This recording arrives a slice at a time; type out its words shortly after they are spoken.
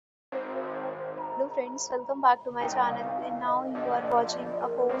Hello friends, welcome back to my channel and now you are watching a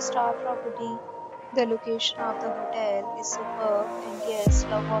 4-star property. The location of the hotel is superb and guests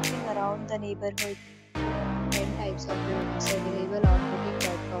love walking around the neighborhood. 10 types of rooms available on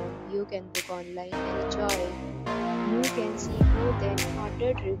booking.com. You can book online and enjoy. You can see more than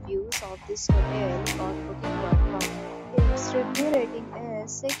 100 reviews of this hotel on booking.com. Its review rating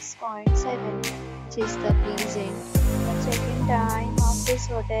is 6.7, which is the pleasant. The check-in time of this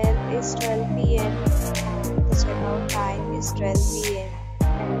hotel is 12 p.m. and the check-out time is 12 p.m.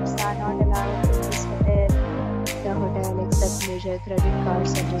 Pets are not allowed in this hotel. The hotel accepts major credit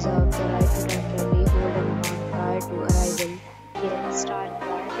cards and reserves the right to temporarily hold an amount prior to arrival. Guests are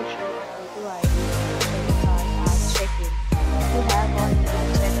required to show a photo ID and credit card at check-in. If you have already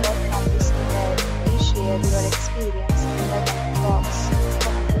checked out from this hotel, please share your experience in the comment box.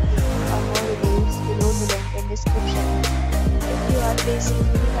 For more details, below the link in description. If you are facing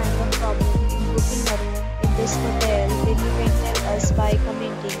any kind of problem in booking a room in this hotel, then you can tell us by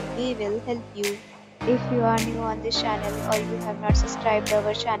commenting. We will help you. If you are new on this channel or you have not subscribed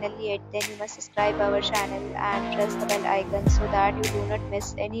our channel yet, then you must subscribe our channel and press the bell icon so that you do not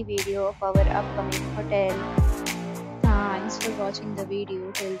miss any video of our upcoming hotel. Thanks for watching the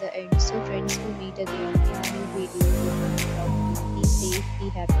video till the end. So friends, we meet again in a new video. Be safe, be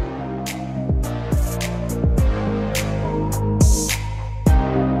happy.